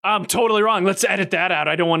I'm totally wrong. Let's edit that out.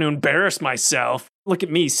 I don't want to embarrass myself. Look at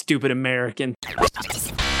me, stupid American.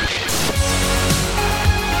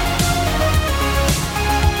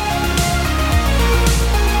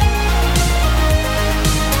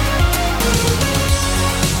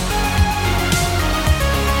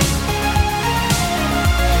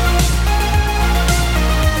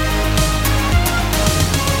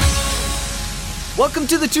 Welcome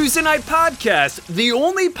to the Tuesday Night Podcast, the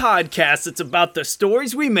only podcast that's about the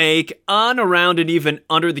stories we make on, around, and even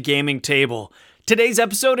under the gaming table. Today's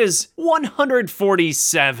episode is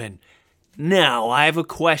 147. Now, I have a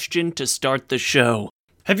question to start the show.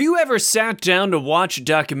 Have you ever sat down to watch a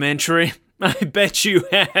documentary? I bet you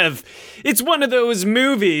have. It's one of those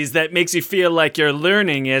movies that makes you feel like you're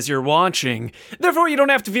learning as you're watching. Therefore, you don't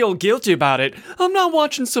have to feel guilty about it. I'm not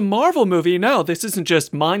watching some Marvel movie. No, this isn't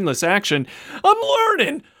just mindless action. I'm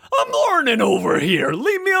learning over here.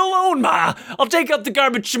 Leave me alone, Ma. I'll take out the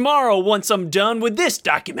garbage tomorrow once I'm done with this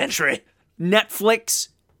documentary. Netflix.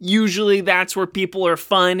 Usually that's where people are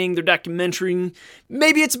finding their documentary.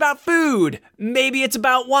 Maybe it's about food. Maybe it's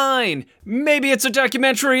about wine. Maybe it's a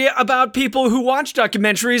documentary about people who watch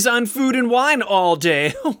documentaries on food and wine all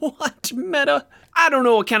day. What? Meta? I don't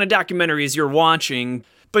know what kind of documentaries you're watching,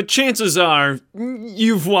 but chances are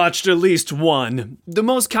you've watched at least one. The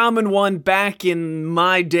most common one back in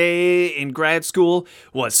my day in grad school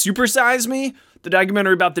was Super Size Me. The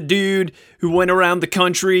documentary about the dude who went around the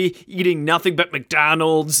country eating nothing but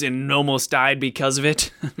McDonald's and almost died because of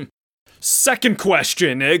it. Second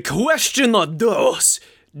question, question dos.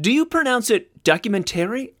 Do you pronounce it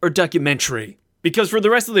documentary or documentary? Because for the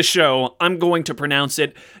rest of the show, I'm going to pronounce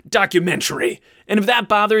it documentary. And if that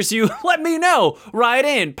bothers you, let me know. Write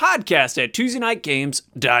in,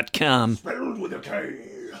 podcast@TuesdayNightGames.com. Spelled with a K.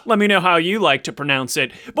 Let me know how you like to pronounce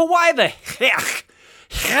it. But why the heck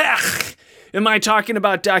am I talking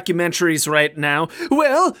about documentaries right now?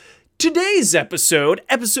 Well, today's episode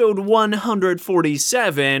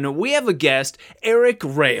 147, we have a guest, Eric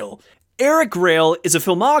Rail. Eric Rail is a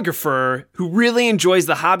filmographer who really enjoys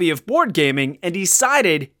the hobby of board gaming and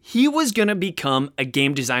decided he was going to become a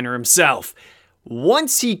game designer himself.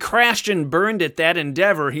 Once he crashed and burned at that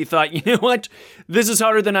endeavor, he thought, you know what? This is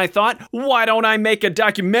harder than I thought. Why don't I make a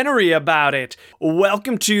documentary about it?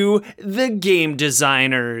 Welcome to The Game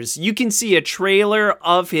Designers. You can see a trailer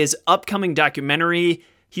of his upcoming documentary.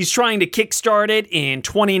 He's trying to kickstart it in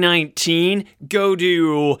 2019. Go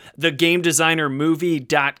to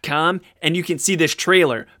thegamedesignermovie.com and you can see this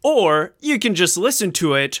trailer. Or you can just listen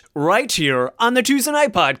to it right here on the Tuesday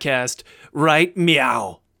Night Podcast, right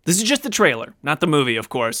meow. This is just the trailer, not the movie, of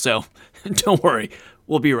course, so don't worry.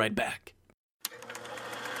 We'll be right back.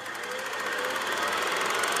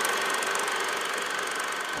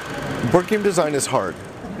 Board game design is hard.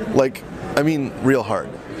 Real hard.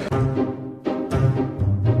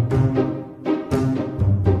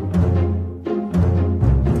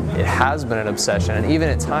 It has been an obsession, and even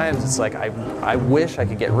at times it's like I wish I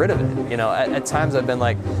could get rid of it. You know, at times I've been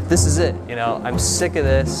like, this is it. You know, I'm sick of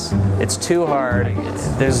this. It's too hard.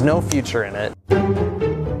 There's no future in it.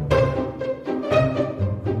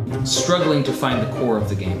 Struggling to find the core of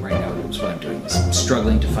the game right now is what I'm doing. I'm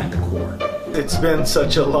struggling to find the core. It's been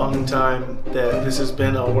such a long time that this has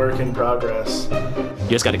been a work in progress. You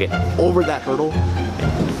just got to get over that hurdle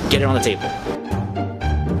and get it on the table.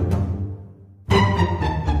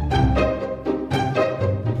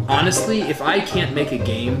 Honestly, if I can't make a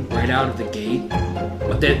game right out of the gate,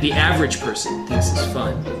 what the average person thinks is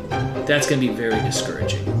fun, that's going to be very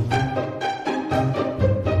discouraging.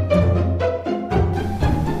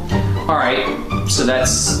 Alright, so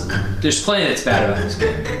there's plenty that's bad about this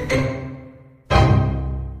game.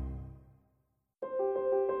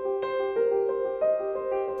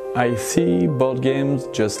 I see board games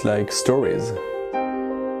just like stories.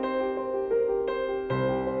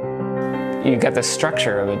 You got the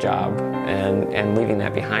structure of a job, and leaving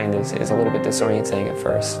that behind is a little bit disorienting at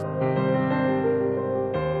first.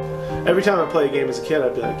 Every time I play a game as a kid,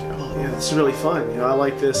 I'd be like, oh yeah, this is really fun. You know, I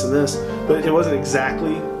like this and this. But it wasn't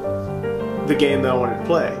exactly the game that I wanted to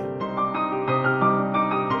play.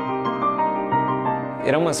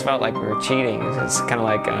 It almost felt like we were cheating. It's kind of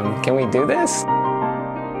like, can we do this?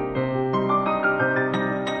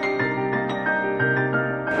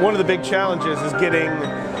 One of the big challenges is getting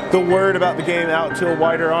the word about the game out to a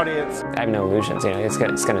wider audience. I have no illusions. You know, it's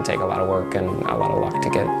going to take a lot of work and a lot of luck to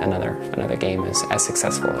get another game as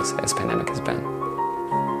successful as Pandemic has been.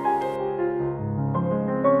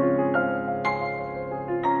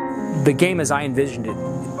 The game as I envisioned it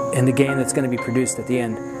and the game that's going to be produced at the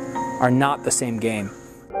end are not the same game.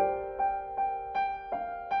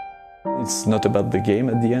 It's not about the game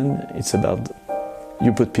at the end, it's about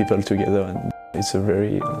you put people together, and it's a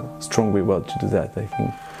very strong reward to do that, I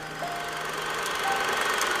think.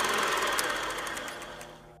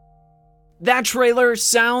 That trailer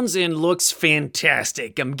sounds and looks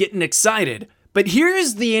fantastic. I'm getting excited. But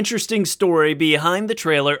here's the interesting story behind the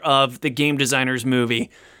trailer of the Game Designers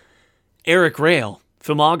movie. Eric Rail,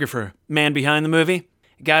 filmographer, man behind the movie,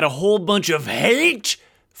 got a whole bunch of hate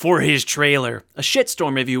for his trailer. A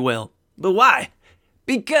shitstorm, if you will. But why?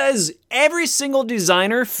 Because every single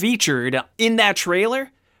designer featured in that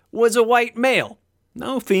trailer was a white male.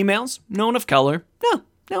 No females, no one of color.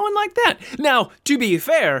 No one like that. Now, to be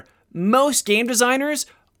fair, most game designers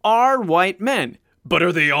are white men. But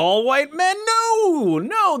are they all white men?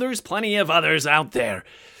 No, there's plenty of others out there.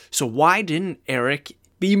 So why didn't Eric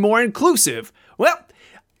be more inclusive? Well,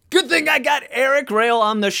 good thing I got Eric Rail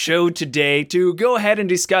on the show today to go ahead and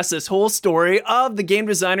discuss this whole story of the Game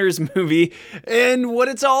Designers movie and what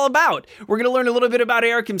it's all about. We're going to learn a little bit about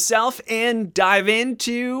Eric himself and dive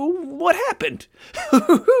into what happened.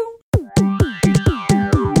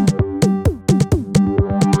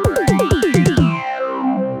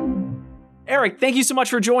 Eric, thank you so much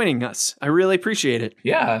for joining us. I really appreciate it.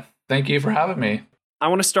 Yeah, thank you for having me. I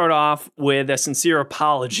want to start off with a sincere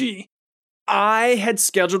apology. I had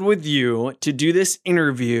scheduled with you to do this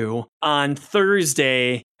interview on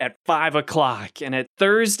Thursday at 5 o'clock. And at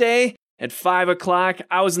Thursday at 5 o'clock,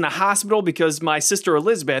 I was in the hospital because my sister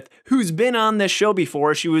Elizabeth, who's been on this show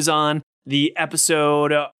before, she was on the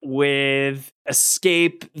episode with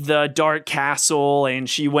Escape the Dark Castle, and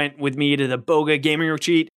she went with me to the Boga Gaming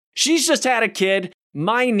Retreat. She's just had a kid,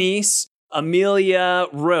 my niece, Amelia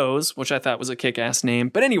Rose, which I thought was a kick-ass name.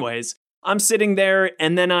 But anyways, I'm sitting there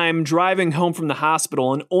and then I'm driving home from the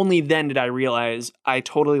hospital, and only then did I realize I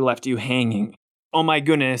totally left you hanging. Oh my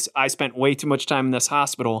goodness, I spent way too much time in this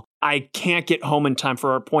hospital. I can't get home in time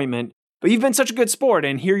for our appointment. But you've been such a good sport,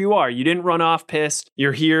 and here you are. You didn't run off pissed.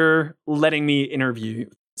 You're here letting me interview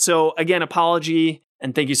you. So again, apology,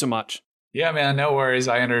 and thank you so much. Yeah, man, no worries.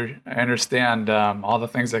 I understand all the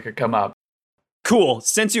things that could come up. Cool.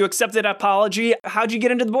 Since you accepted apology, how'd you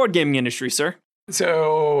get into the board gaming industry, sir?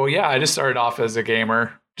 So, yeah, I just started off as a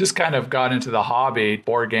gamer. Just kind of got into the hobby,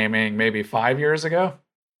 board gaming, maybe 5 years ago.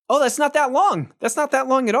 Oh, that's not that long. That's not that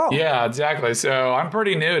long at all. Yeah, exactly. So I'm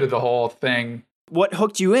pretty new to the whole thing. What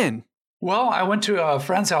hooked you in? Well, I went to a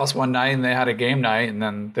friend's house one night and they had a game night, and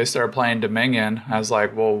then they started playing Dominion. I was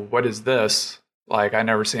like, well, what is this? Like, I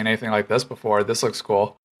never seen anything like this before. This looks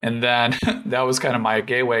cool. And then that was kind of my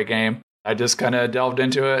gateway game. I just kind of delved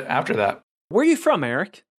into it after that. Where are you from,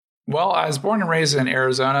 Eric? Well, I was born and raised in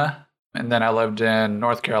Arizona, and then I lived in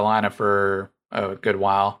North Carolina for a good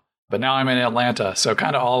while. But now I'm in Atlanta, so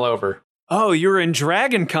kind of all over. Oh, you're in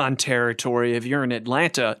Dragon Con territory if you're in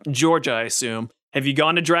Atlanta, Georgia, I assume. Have you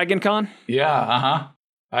gone to Dragon Con? Yeah, uh-huh.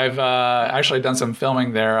 I've actually done some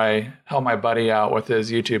filming there. I helped my buddy out with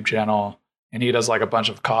his YouTube channel, and he does like a bunch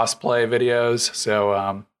of cosplay videos,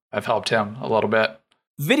 so I've helped him a little bit.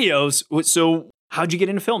 Videos? So how'd you get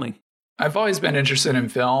into filming? I've always been interested in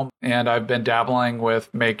film, and I've been dabbling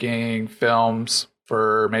with making films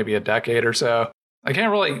for maybe a decade or so. I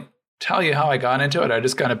can't really tell you how I got into it. I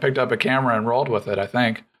just kind of picked up a camera and rolled with it, I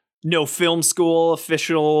think. No film school,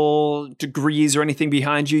 official degrees or anything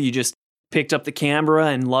behind you? You just picked up the camera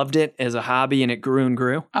and loved it as a hobby and it grew and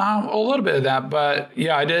grew? A little bit of that, but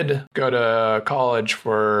yeah, I did go to college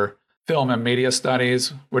for film and media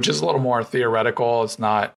studies, which is a little more theoretical. It's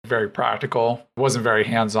not very practical. It wasn't very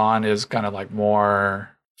hands-on. It's kind of like more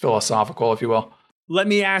philosophical, if you will. Let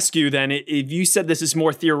me ask you then, if you said this is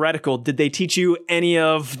more theoretical, did they teach you any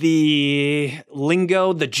of the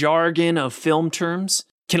lingo, the jargon of film terms?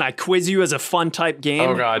 Can I quiz you as a fun type game?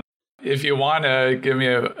 Oh, God. If you want to give me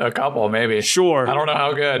a couple, maybe. Sure. I don't know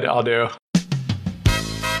how good I'll do.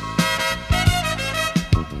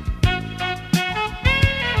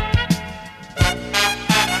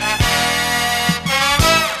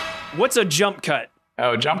 What's a jump cut?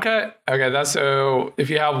 Oh, jump cut? Okay, that's so if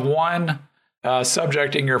you have one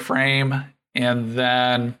subject in your frame and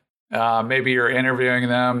then maybe you're interviewing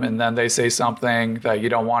them and then they say something that you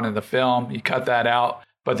don't want in the film, you cut that out,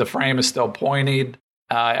 but the frame is still pointed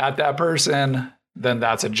at that person, then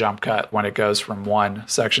that's a jump cut when it goes from one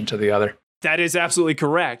section to the other. That is absolutely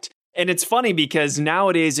correct. And it's funny because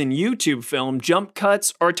nowadays in YouTube film, jump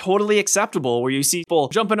cuts are totally acceptable where you see people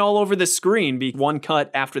jumping all over the screen, be one cut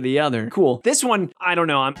after the other. Cool. This one, I don't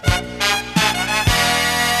know.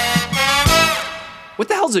 What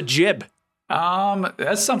the hell's a jib?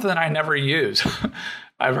 That's something I never use.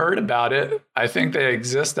 I've heard about it. I think they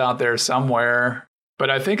exist out there somewhere, But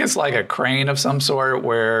I think it's like a crane of some sort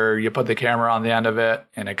where you put the camera on the end of it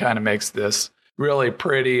and it kind of makes this really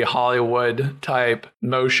pretty Hollywood type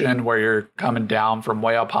motion where you're coming down from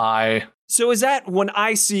way up high. So is that when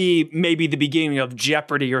I see maybe the beginning of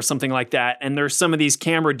Jeopardy or something like that, and there's some of these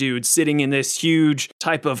camera dudes sitting in this huge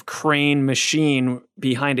type of crane machine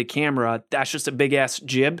behind a camera, that's just a big ass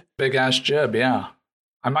jib? Big ass jib, yeah.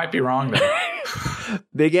 I might be wrong there.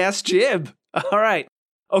 Big ass jib. All right.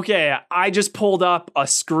 Okay, I just pulled up a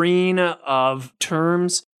screen of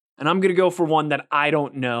terms, and I'm going to go for one that I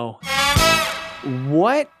don't know.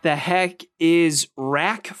 What the heck is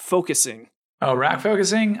rack focusing? Oh, rack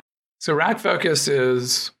focusing? So rack focus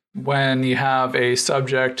is when you have a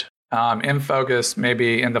subject in focus,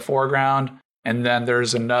 maybe in the foreground, and then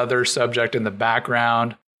there's another subject in the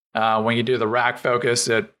background. When you do the rack focus,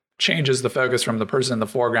 it changes the focus from the person in the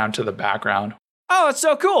foreground to the background. Oh, it's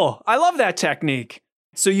so cool. I love that technique.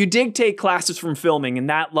 So you did take classes from filming, and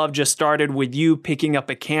that love just started with you picking up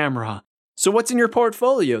a camera. So what's in your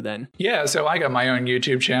portfolio then? Yeah, so I got my own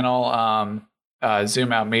YouTube channel,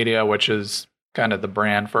 Zoom Out Media, which is kind of the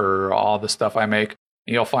brand for all the stuff I make.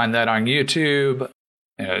 You'll find that on YouTube.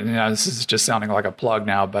 This is just sounding like a plug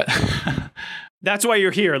now, but that's why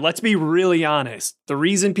you're here. Let's be really honest. The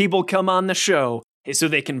reason people come on the show is so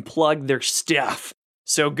they can plug their stuff.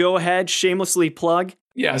 So go ahead, shamelessly plug.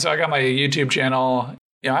 Yeah, so I got my YouTube channel.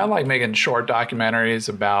 I like making short documentaries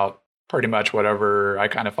about pretty much whatever I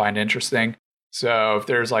kind of find interesting. So if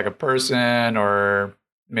there's like a person or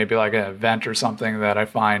maybe like an event or something that I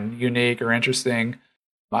find unique or interesting,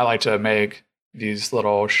 I like to make these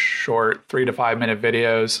little short 3 to 5 minute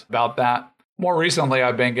videos about that. More recently,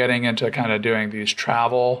 I've been getting into kind of doing these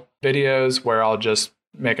travel videos where I'll just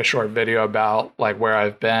make a short video about like where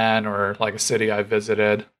I've been or like a city I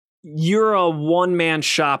visited. You're a one-man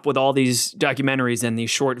shop with all these documentaries and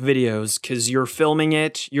these short videos because you're filming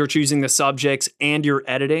it, you're choosing the subjects, and you're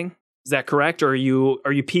editing. Is that correct? Or are you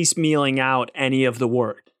piecemealing out any of the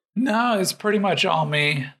work? No, it's pretty much all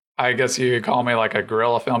me. I guess you could call me like a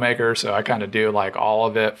guerrilla filmmaker. So I kind of do like all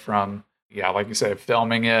of it from, like you said,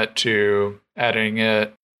 filming it to editing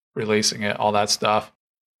it, releasing it, all that stuff.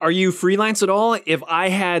 Are you freelance at all? If I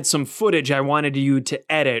had some footage I wanted you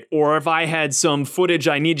to edit, or if I had some footage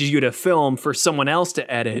I needed you to film for someone else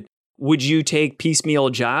to edit, would you take piecemeal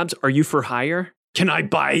jobs? Are you for hire? Can I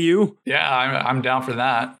buy you? Yeah, I'm down for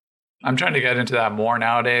that. I'm trying to get into that more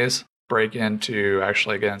nowadays, break into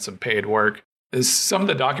actually getting some paid work. Some of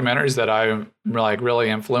the documentaries that I'm like really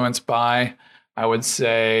influenced by, I would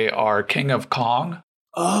say, are King of Kong.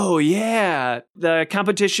 Oh, yeah. The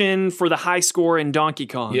competition for the high score in Donkey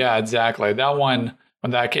Kong. Yeah, exactly. That one,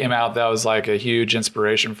 when that came out, that was like a huge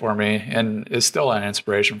inspiration for me and is still an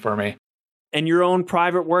inspiration for me. And your own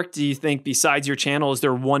private work, do you think, besides your channel, is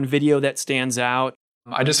there one video that stands out?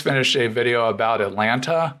 I just finished a video about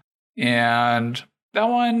Atlanta, and that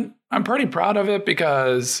one, I'm pretty proud of it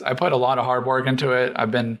because I put a lot of hard work into it.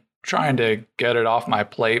 I've been trying to get it off my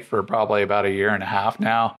plate for probably about 1.5 years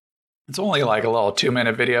now. It's only like a little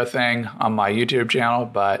 2-minute video thing on my YouTube channel,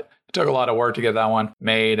 but it took a lot of work to get that one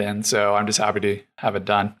made, and so I'm just happy to have it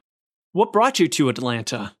done. What brought you to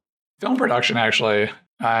Atlanta? Film production, actually.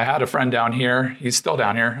 I had a friend down here. He's still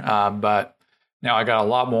down here, but now I got a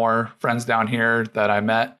lot more friends down here that I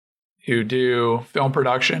met who do film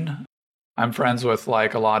production. I'm friends with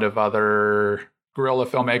like a lot of other guerrilla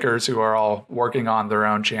filmmakers who are all working on their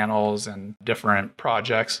own channels and different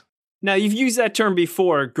projects. Now, you've used that term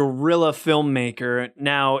before, guerrilla filmmaker.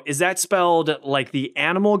 Now, is that spelled like the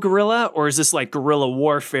animal gorilla, or is this like guerrilla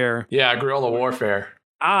warfare? Yeah, guerrilla warfare.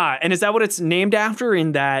 Ah, and is that what it's named after,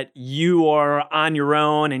 in that you are on your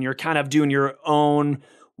own and you're kind of doing your own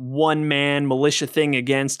one-man militia thing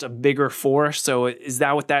against a bigger force? So is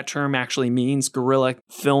that what that term actually means, guerrilla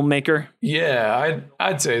filmmaker? Yeah,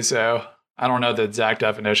 I'd say so. I don't know the exact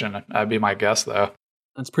definition. That'd be my guess, though.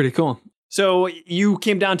 That's pretty cool. So you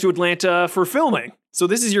came down to Atlanta for filming. So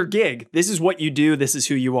this is your gig. This is what you do. This is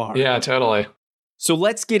who you are. Yeah, totally. So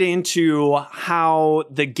let's get into how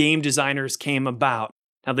The Game Designers came about.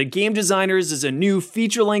 Now, The Game Designers is a new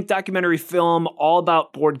feature-length documentary film all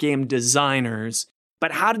about board game designers.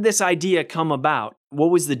 But how did this idea come about?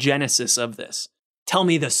 What was the genesis of this? Tell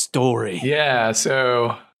me the story. Yeah,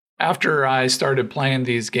 so after I started playing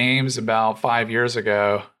these games about 5 years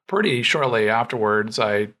ago, pretty shortly afterwards,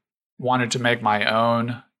 I wanted to make my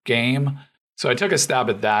own game. So I took a stab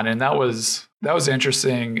at that, and that was an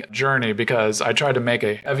interesting journey because I tried to make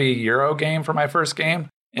a heavy Euro game for my first game.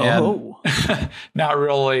 And not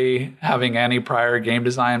really having any prior game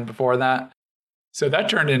design before that. So that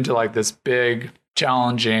turned into like this big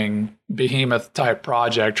challenging behemoth type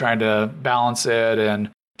project, trying to balance it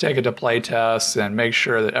and take it to play tests and make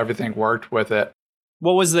sure that everything worked with it.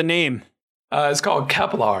 What was the name? It's called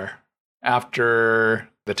Kepler, after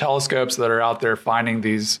the telescopes that are out there finding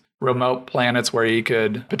these remote planets where you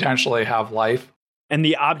could potentially have life. And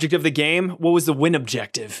the object of the game, what was the win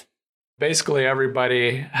objective? Basically,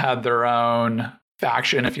 everybody had their own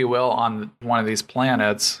faction, if you will, on one of these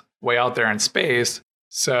planets way out there in space.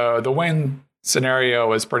 So the win scenario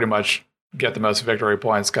was pretty much get the most victory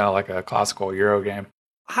points, kind of like a classical Euro game.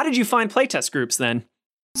 How did you find playtest groups then?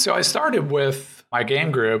 So I started with my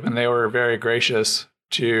game group, and they were very gracious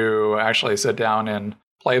to actually sit down and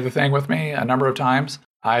play the thing with me a number of times.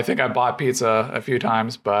 I think I bought pizza a few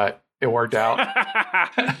times, but it worked out.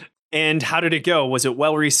 And how did it go? Was it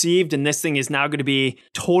well received and this thing is now going to be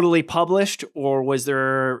totally published, or was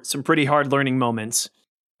there some pretty hard learning moments?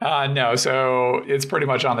 No, so it's pretty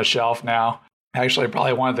much on the shelf now. Actually,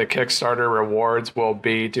 probably one of the Kickstarter rewards will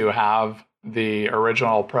be to have the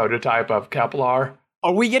original prototype of Kepler.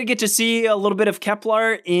 Are we going to get to see a little bit of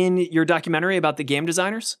Kepler in your documentary about the game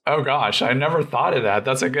designers? Oh gosh, I never thought of that.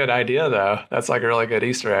 That's a good idea though. That's like a really good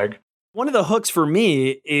Easter egg. One of the hooks for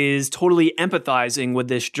me is totally empathizing with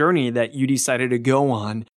this journey that you decided to go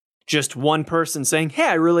on. Just one person saying, hey,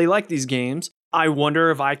 I really like these games. I wonder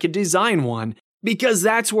if I could design one. Because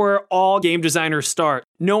that's where all game designers start.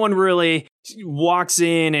 No one really walks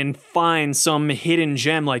in and finds some hidden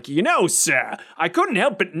gem like, sir, I couldn't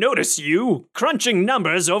help but notice you crunching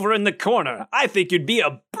numbers over in the corner. I think you'd be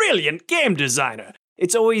a brilliant game designer.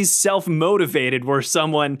 It's always self-motivated where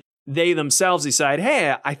they themselves decide,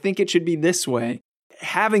 hey, I think it should be this way.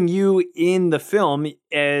 Having you in the film,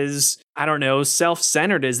 as,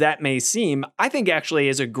 self-centered as that may seem, I think actually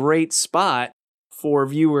is a great spot for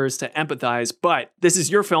viewers to empathize. But this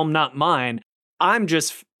is your film, not mine. I'm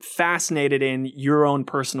just fascinated in your own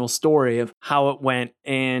personal story of how it went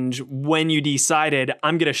and when you decided,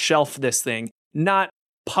 I'm going to shelf this thing, not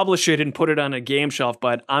publish it and put it on a game shelf,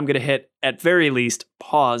 but I'm going to hit, at very least,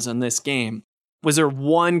 pause on this game. Was there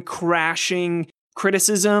one crashing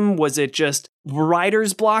criticism? Was it just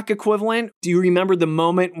writer's block equivalent? Do you remember the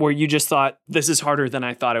moment where you just thought, this is harder than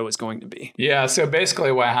I thought it was going to be? Yeah, so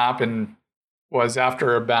basically what happened was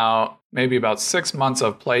after maybe about 6 months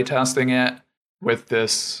of playtesting it with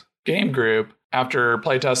this game group, after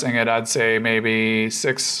playtesting it, I'd say maybe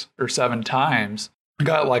 6 or 7 times, I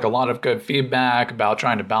got like a lot of good feedback about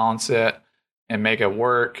trying to balance it and make it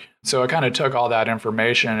work. So I kind of took all that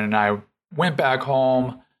information and I went back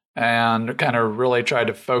home and kind of really tried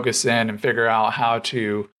to focus in and figure out how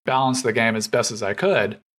to balance the game as best as I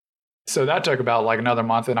could. So that took about like another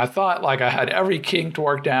month. And I thought like I had every kink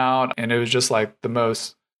worked out and it was just like the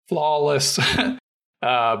most flawless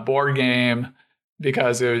board game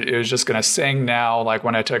because it was just going to sing now, like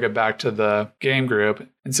when I took it back to the game group.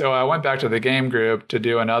 And so I went back to the game group to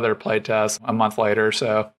do another playtest a month later or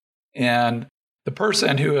so. And the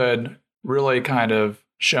person who had really kind of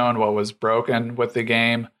shown what was broken with the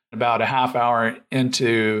game, about a half hour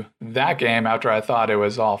into that game, after I thought it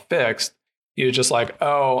was all fixed, he was just like,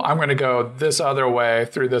 oh, I'm going to go this other way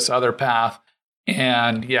through this other path.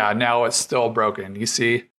 And yeah, now it's still broken, you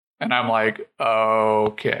see? And I'm like,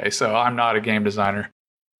 okay, so I'm not a game designer.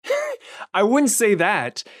 I wouldn't say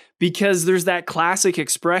that, because there's that classic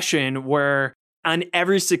expression where on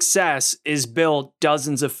every success is built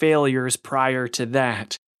dozens of failures prior to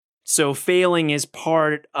that. So failing is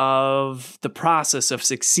part of the process of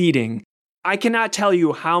succeeding. I cannot tell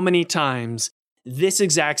you how many times this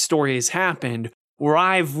exact story has happened where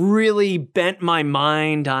I've really bent my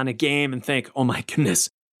mind on a game and think, oh my goodness,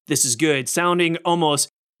 this is good, sounding almost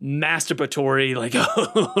masturbatory, like,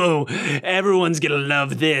 oh, everyone's gonna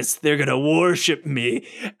love this, they're gonna worship me.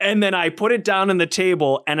 And then I put it down on the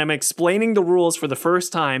table and I'm explaining the rules for the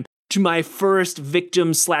first time to my first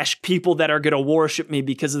victims / people that are gonna worship me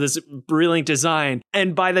because of this brilliant design.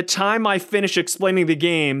 And by the time I finish explaining the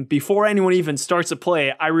game, before anyone even starts to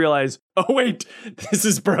play, I realize, oh wait, this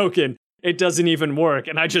is broken. It doesn't even work.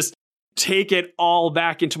 And I just take it all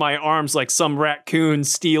back into my arms like some raccoon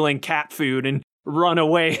stealing cat food and run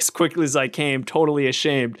away as quickly as I came, totally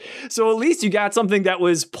ashamed. So at least you got something that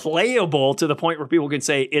was playable to the point where people can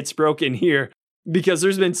say it's broken here, because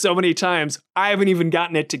there's been so many times I haven't even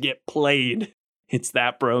gotten it to get played. It's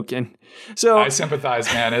that broken. So I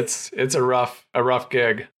sympathize, man. It's a rough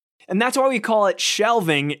gig. And that's why we call it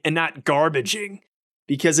shelving and not garbaging,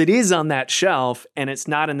 because it is on that shelf and it's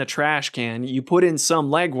not in the trash can. You put in some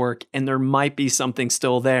legwork and there might be something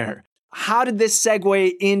still there. How did this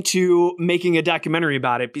segue into making a documentary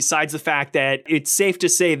about it, besides the fact that it's safe to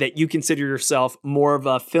say that you consider yourself more of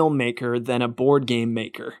a filmmaker than a board game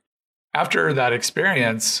maker? After that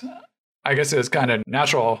experience, I guess it was kind of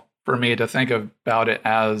natural for me to think about it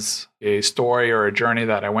as a story or a journey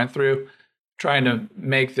that I went through, trying to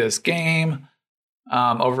make this game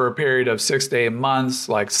over a period of 6 to 8 months,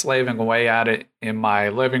 like slaving away at it in my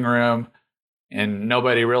living room. And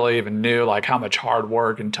nobody really even knew like how much hard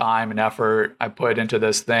work and time and effort I put into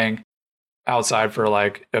this thing outside for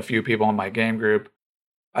like a few people in my game group.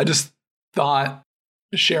 I just thought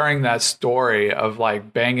sharing that story of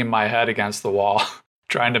like banging my head against the wall,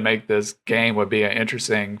 trying to make this game would be an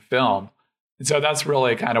interesting film. And so that's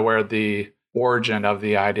really kind of where the origin of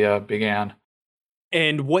the idea began.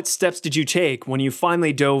 And what steps did you take when you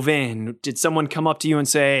finally dove in? Did someone come up to you and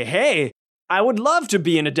say, hey, I would love to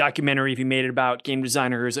be in a documentary if you made it about game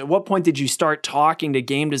designers? At what point did you start talking to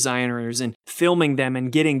game designers and filming them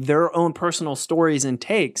and getting their own personal stories and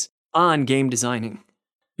takes on game designing?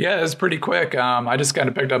 Yeah, it was pretty quick. I just kind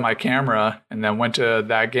of picked up my camera and then went to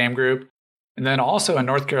that game group. And then also in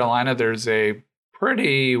North Carolina, there's a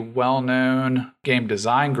pretty well-known game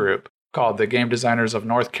design group called the Game Designers of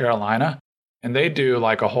North Carolina. And they do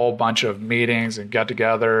like a whole bunch of meetings and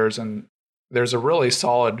get-togethers. And there's a really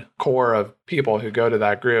solid core of people who go to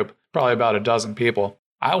that group, probably about a dozen people.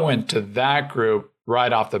 I went to that group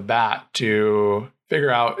right off the bat to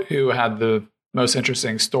figure out who had the most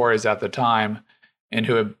interesting stories at the time and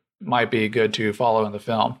who it might be good to follow in the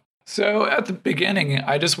film. So at the beginning,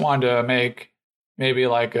 I just wanted to make maybe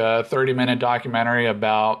like a 30-minute documentary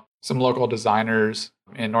about some local designers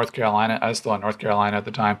in North Carolina. I was still in North Carolina at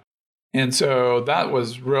the time. And so that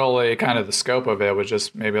was really kind of the scope of it, was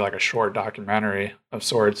just maybe like a short documentary of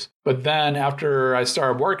sorts. But then after I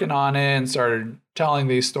started working on it and started telling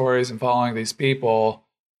these stories and following these people,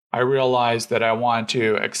 I realized that I wanted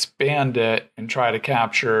to expand it and try to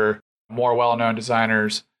capture more well-known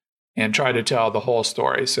designers and try to tell the whole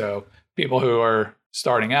story. So people who are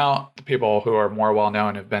starting out, the people who are more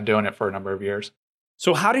well-known have been doing it for a number of years.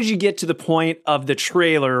 So how did you get to the point of the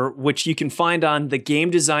trailer, which you can find on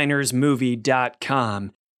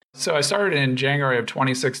thegamedesignersmovie.com? So I started in January of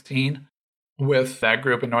 2016 with that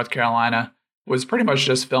group in North Carolina. Was pretty much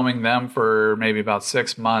just filming them for maybe about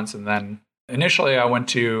 6 months. And then initially I went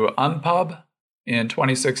to Unpub in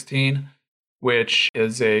 2016, which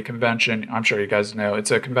is a convention, I'm sure you guys know, it's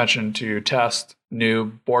a convention to test new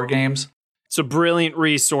board games. It's a brilliant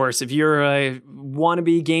resource. If you're a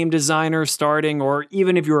wannabe game designer starting, or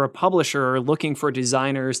even if you're a publisher looking for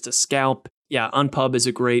designers to scalp, yeah, Unpub is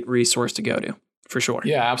a great resource to go to, for sure.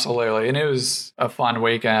 Yeah, absolutely. And it was a fun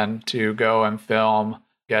weekend to go and film,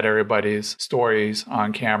 get everybody's stories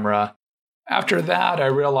on camera. After that, I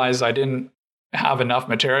realized I didn't have enough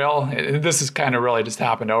material. This has kind of really just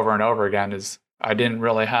happened over and over again, is I didn't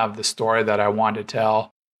really have the story that I wanted to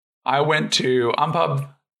tell. I went to Unpub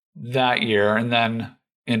that year, and then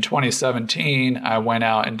in 2017 I went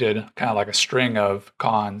out and did kind of like a string of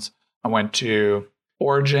cons. I went to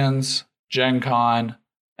Origins, Gen Con,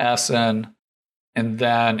 Essen, and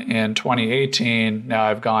then in 2018 now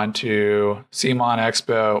I've gone to CMON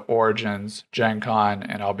Expo, Origins, Gen Con,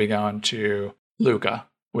 and I'll be going to Lucca,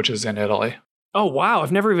 which is in Italy. Oh wow,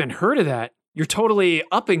 I've never even heard of that. You're totally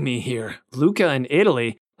upping me here. Lucca in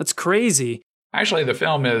Italy, that's crazy. Actually, the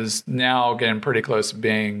film is now getting pretty close to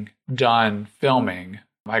being done filming.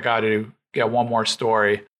 I got to get one more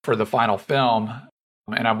story for the final film,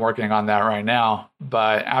 and I'm working on that right now.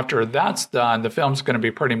 But after that's done, the film's going to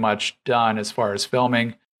be pretty much done as far as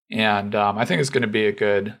filming, and I think it's going to be a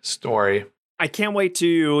good story. I can't wait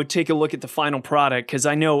to take a look at the final product, because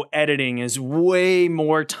I know editing is way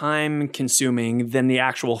more time consuming than the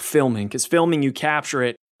actual filming, because filming, you capture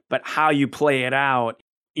it, but how you play it out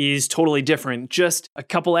is totally different. Just a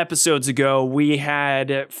couple episodes ago, we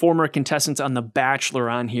had former contestants on The Bachelor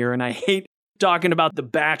on here, and I hate talking about the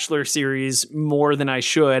Bachelor series more than I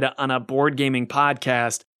should on a board gaming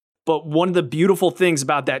podcast. But one of the beautiful things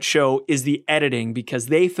about that show is the editing, because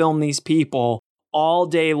they film these people all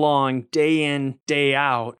day long, day in, day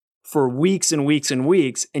out, for weeks and weeks and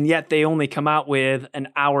weeks, and yet they only come out with an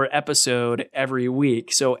hour episode every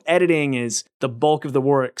week. So editing is the bulk of the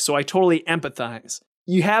work. So I totally empathize.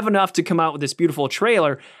 You have enough to come out with this beautiful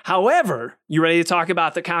trailer. However, you ready to talk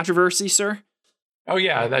about the controversy, sir? Oh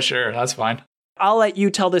yeah, that's fine. I'll let you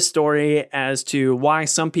tell this story as to why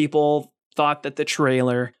some people thought that the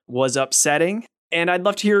trailer was upsetting, and I'd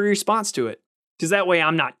love to hear your response to it, because that way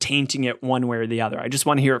I'm not tainting it one way or the other. I just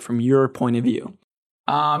want to hear it from your point of view.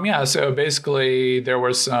 So basically there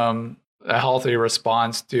was a healthy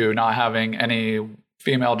response to not having any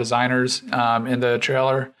female designers in the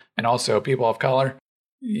trailer, and also people of color.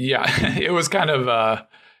 Yeah, it was kind of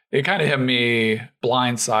it kind of hit me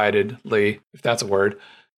blindsidedly, if that's a word.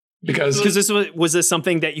 Because this was this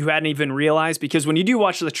something that you hadn't even realized? Because when you do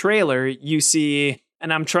watch the trailer, you see,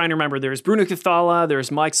 and I'm trying to remember, there's Bruno Cathala,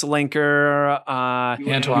 there's Mike Selinker,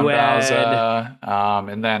 Antoine Bauza,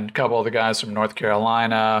 and then a couple of the guys from North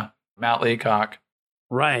Carolina, Matt Leacock.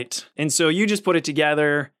 Right. And so you just put it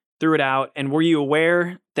together, threw it out, and were you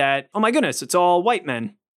aware that, oh my goodness, it's all white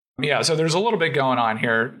men? Yeah, so there's a little bit going on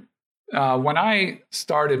here. When I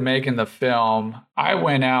started making the film, I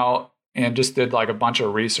went out and just did like a bunch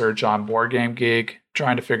of research on Board Game Geek,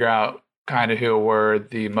 trying to figure out kind of who were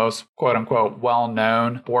the most quote unquote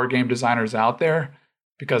well-known board game designers out there,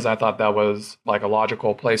 because I thought that was like a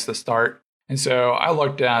logical place to start. And so I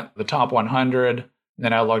looked at the top 100,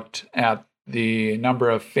 then I looked at the number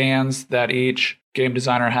of fans that each game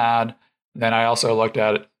designer had. Then I also looked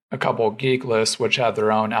at a couple geek lists, which had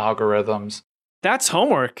their own algorithms. That's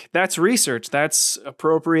homework. That's research. That's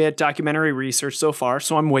appropriate documentary research so far.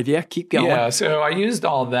 So I'm with you. Keep going. Yeah, so I used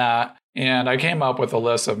all that, and I came up with a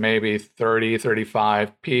list of maybe 30,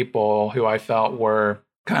 35 people who I felt were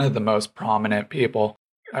kind of the most prominent people.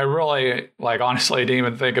 I really, honestly didn't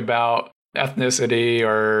even think about ethnicity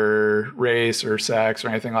or race or sex or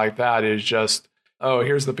anything like that. It's just, oh,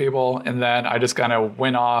 here's the people. And then I just kind of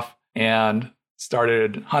went off and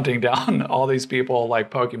started hunting down all these people like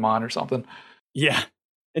Pokemon or something. Yeah.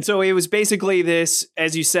 And so it was basically this,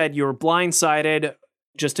 as you said, you were blindsided,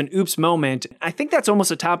 just an oops moment. I think that's almost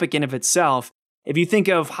a topic in of itself. If you think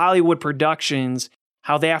of Hollywood productions,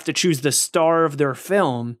 how they have to choose the star of their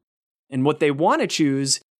film, and what they want to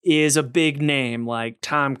choose is a big name like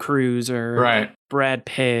Tom Cruise or Brad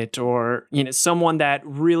Pitt, or someone that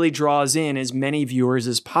really draws in as many viewers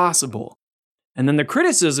as possible. And then the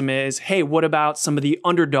criticism is, hey, what about some of the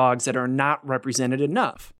underdogs that are not represented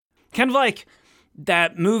enough? Kind of like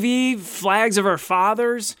that movie, Flags of Our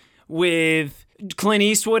Fathers, with Clint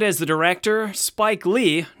Eastwood as the director. Spike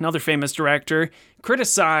Lee, another famous director,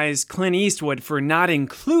 criticized Clint Eastwood for not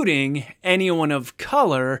including anyone of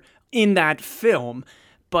color in that film.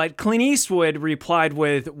 But Clint Eastwood replied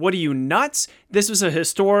with, "What are you, nuts? This was a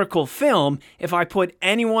historical film. If I put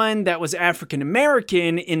anyone that was African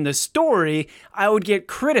American in the story, I would get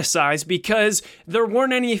criticized because there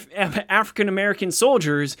weren't any African American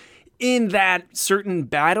soldiers in that certain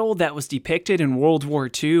battle that was depicted in World War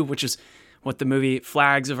II, which is what the movie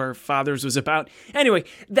Flags of Our Fathers was about." Anyway,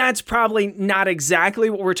 that's probably not exactly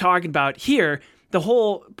what we're talking about here. The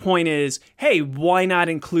whole point is, hey, why not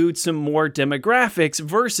include some more demographics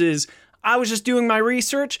versus I was just doing my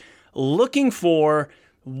research looking for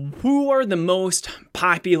who are the most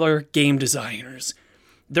popular game designers.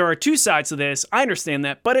 There are two sides to this. I understand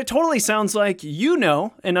that, but it totally sounds like you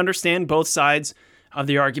know and understand both sides of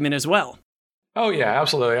the argument as well. Oh, yeah,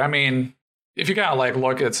 absolutely. I mean, if you kind of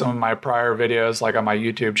look at some of my prior videos, like on my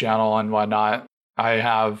YouTube channel and whatnot, I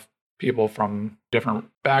have people from different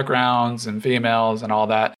backgrounds and females and all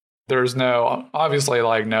that. There's obviously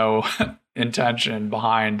no intention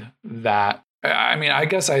behind that. I mean, I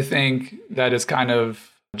guess I think that it's kind of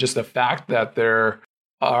just a fact that there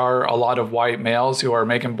are a lot of white males who are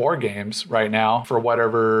making board games right now for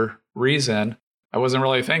whatever reason. I wasn't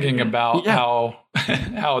really thinking about how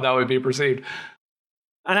that would be perceived.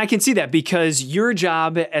 And I can see that because your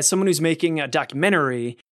job as someone who's making a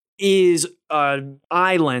documentary is an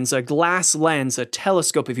eye lens, a glass lens, a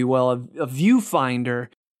telescope, if you will, a viewfinder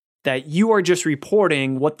that you are just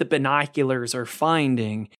reporting what the binoculars are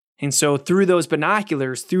finding. And so through those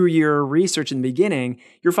binoculars, through your research in the beginning,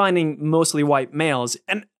 you're finding mostly white males.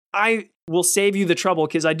 And I will save you the trouble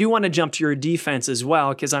because I do want to jump to your defense as well,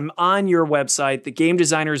 because I'm on your website,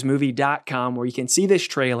 thegamedesignersmovie.com, where you can see this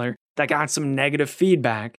trailer that got some negative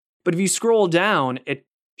feedback. But if you scroll down, it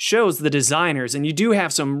shows the designers, and you do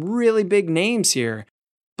have some really big names here.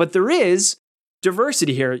 But there is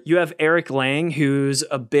diversity here. You have Eric Lang, who's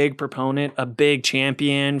a big proponent, a big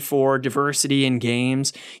champion for diversity in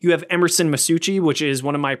games. You have Emerson Masucci, which is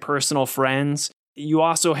one of my personal friends. You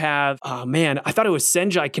also have, I thought it was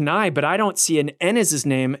Senjai Kanai, but I don't see an N as his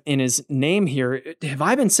name in his name here. Have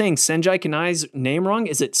I been saying Senjai Kanai's name wrong?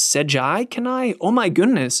 Is it Sejai Kanai? Oh my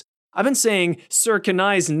goodness. I've been saying Sir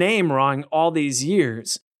Kanai's name wrong all these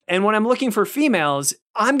years. And when I'm looking for females,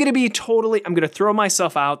 I'm going to throw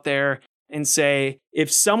myself out there and say,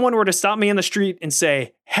 if someone were to stop me in the street and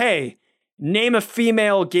say, hey, name a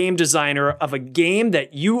female game designer of a game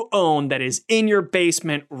that you own that is in your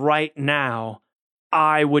basement right now,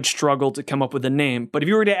 I would struggle to come up with a name. But if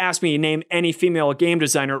you were to ask me to name any female game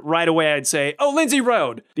designer, right away I'd say, oh, Lindsay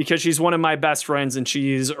Rode, because she's one of my best friends and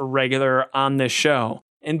she's a regular on this show.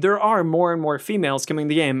 And there are more and more females coming to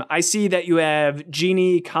the game. I see that you have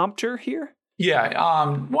Jeannie Compter here. Yeah,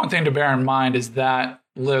 one thing to bear in mind is that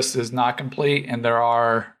list is not complete and there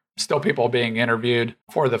are still people being interviewed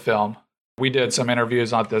for the film. We did some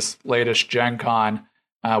interviews on this latest Gen Con.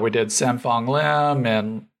 We did Senfeng Lim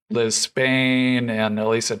and Liz Spain and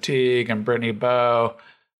Elisa Teague and Brittany Bowe.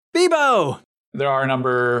 Bebo! There are a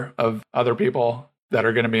number of other people that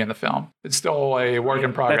are going to be in the film. It's still a work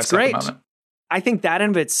in progress. That's great. At the moment. I think that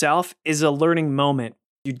in of itself is a learning moment.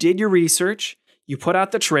 You did your research, you put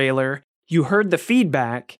out the trailer, you heard the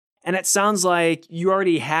feedback, and it sounds like you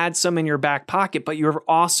already had some in your back pocket, but you're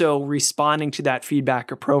also responding to that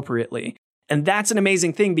feedback appropriately. And that's an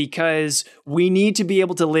amazing thing because we need to be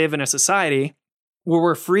able to live in a society where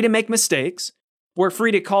we're free to make mistakes, we're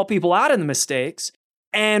free to call people out on the mistakes,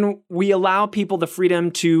 and we allow people the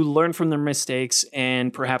freedom to learn from their mistakes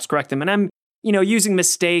and perhaps correct them. And I'm, using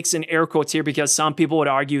mistakes in air quotes here because some people would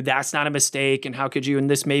argue that's not a mistake and how could you, and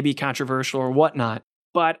this may be controversial or whatnot.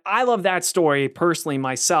 But I love that story personally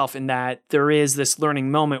myself in that there is this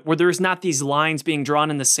learning moment where there's not these lines being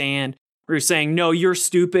drawn in the sand where you're saying, no, you're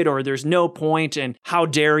stupid or there's no point and how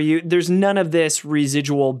dare you. There's none of this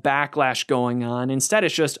residual backlash going on. Instead,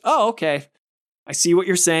 it's just, oh, okay, I see what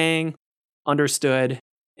you're saying, understood,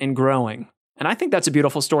 and growing. And I think that's a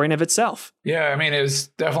beautiful story in of itself. Yeah, I mean, it was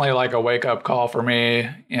definitely like a wake-up call for me.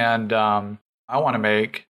 And I want to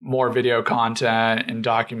make more video content and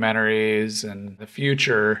documentaries in the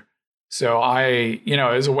future. So it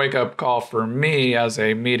was a wake-up call for me as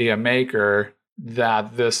a media maker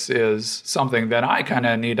that this is something that I kind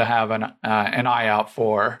of need to have an eye out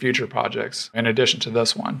for future projects in addition to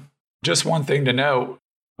this one. Just one thing to note,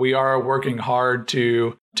 we are working hard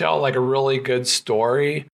to tell like a really good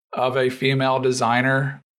story of a female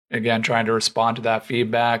designer. Again, trying to respond to that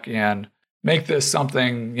feedback and make this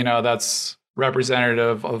something, that's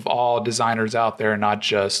representative of all designers out there, not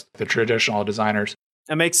just the traditional designers.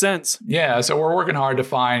 That makes sense. Yeah, so we're working hard to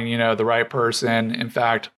find, the right person. In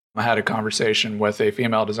fact, I had a conversation with a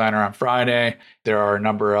female designer on Friday. There are a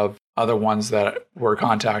number of other ones that we're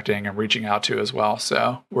contacting and reaching out to as well.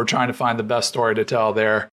 So we're trying to find the best story to tell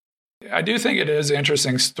there. I do think it is an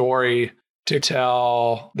interesting story to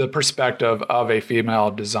tell the perspective of a female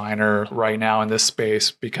designer right now in this space,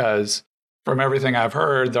 because from everything I've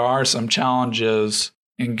heard, there are some challenges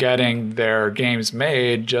in getting their games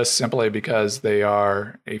made just simply because they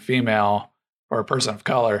are a female or a person of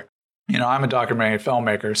color. I'm a documentary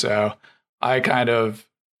filmmaker, so I kind of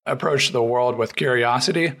approach the world with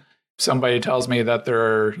curiosity. If somebody tells me that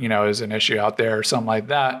there, is an issue out there or something like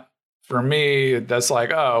that, for me, that's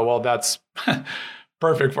like, oh, well, that's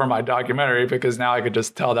perfect for my documentary because now I could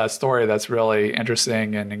just tell that story that's really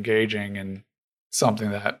interesting and engaging and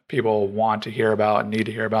something that people want to hear about and need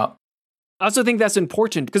to hear about. I also think that's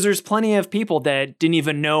important because there's plenty of people that didn't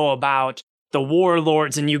even know about the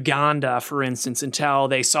warlords in Uganda, for instance, until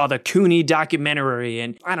they saw the Cooney documentary.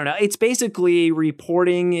 And I don't know, it's basically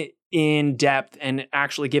reporting in depth and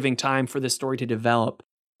actually giving time for the story to develop.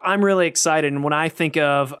 I'm really excited. And when I think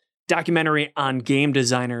of documentary on game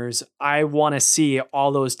designers, I want to see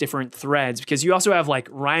all those different threads because you also have like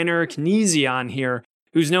Reiner Knizia on here,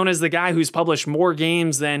 who's known as the guy who's published more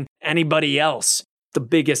games than anybody else. The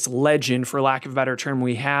biggest legend, for lack of a better term,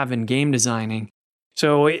 we have in game designing.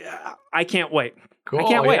 So I can't wait. Cool. I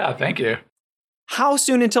can't wait. Yeah, thank you. How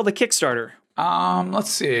soon until the Kickstarter? Let's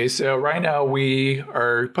see. So right now we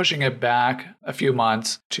are pushing it back a few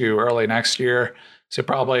months to early next year. So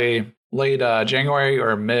probably late January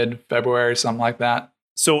or mid-February, something like that.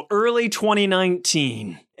 So early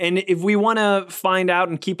 2019. And if we want to find out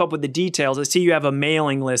and keep up with the details, I see you have a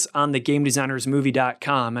mailing list on the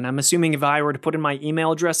GameDesignersMovie.com. And I'm assuming if I were to put in my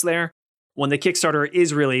email address there, when the Kickstarter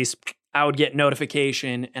is released, I would get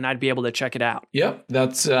notification and I'd be able to check it out. Yep,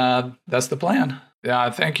 that's the plan.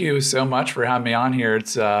 Thank you so much for having me on here.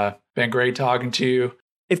 It's been great talking to you.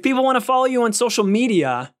 If people want to follow you on social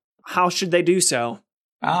media, how should they do so?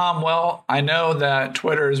 Well, I know that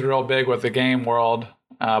Twitter is real big with the game world,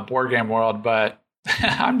 board game world, but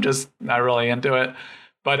I'm just not really into it.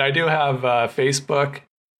 But I do have Facebook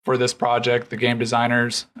for this project, The Game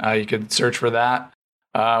Designers. You could search for that.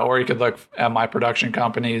 Or you could look at my production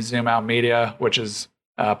company, Zoom Out Media, which is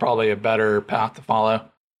probably a better path to follow.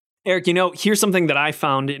 Eric, here's something that I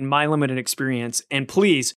found in my limited experience, and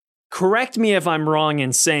please correct me if I'm wrong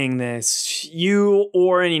in saying this. You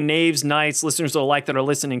or any Knaves Knights listeners alike that are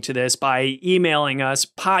listening to this by emailing us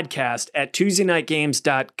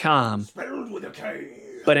podcast@TuesdayNightGames.com. with a K.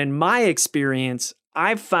 But in my experience,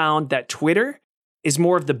 I've found that Twitter is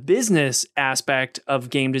more of the business aspect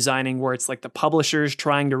of game designing, where it's like the publishers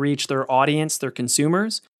trying to reach their audience, their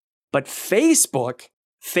consumers. But Facebook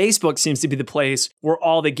seems to be the place where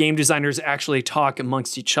all the game designers actually talk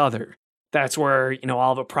amongst each other. That's where, I'll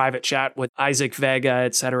have a private chat with Isaac Vega,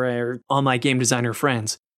 etc., or all my game designer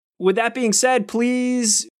friends. With that being said,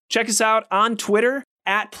 please check us out on Twitter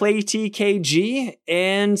at PlayTKG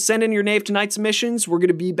and send in your Knave Tonight submissions. We're going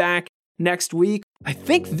to be back next week. I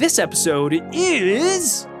think this episode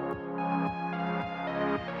is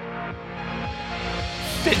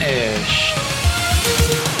finished.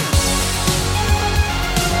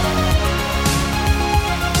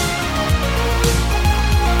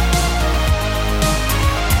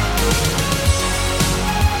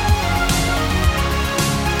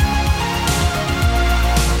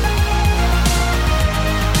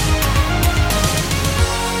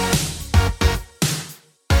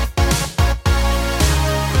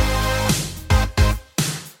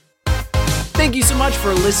 Thank you so much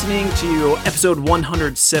for listening to episode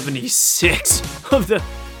 176 of the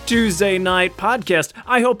Tuesday Night Podcast.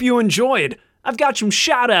 I hope you enjoyed. I've got some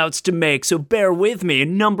shout-outs to make, so bear with me.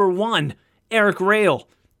 Number 1, Eric Rail.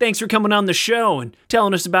 Thanks for coming on the show and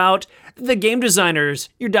telling us about The Game Designers,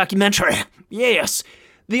 your documentary. Yes.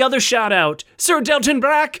 The other shout-out, Sir Delton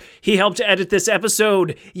Brack. He helped edit this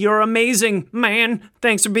episode. You're amazing, man.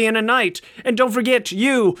 Thanks for being a knight. And don't forget,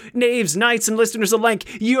 you, knaves, knights, and listeners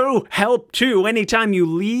alike, you help too anytime you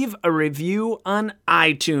leave a review on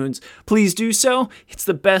iTunes. Please do so. It's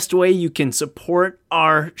the best way you can support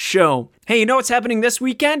our show. Hey, you know what's happening this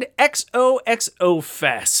weekend? XOXO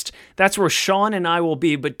Fest. That's where Sean and I will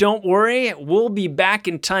be, but don't worry, we'll be back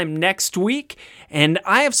in time next week, and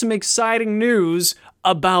I have some exciting news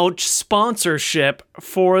about sponsorship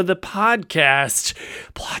for the podcast.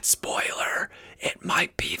 Plot spoiler, it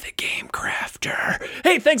might be the Game Crafter.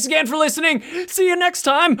 Hey, thanks again for listening. See you next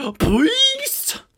time. Peace.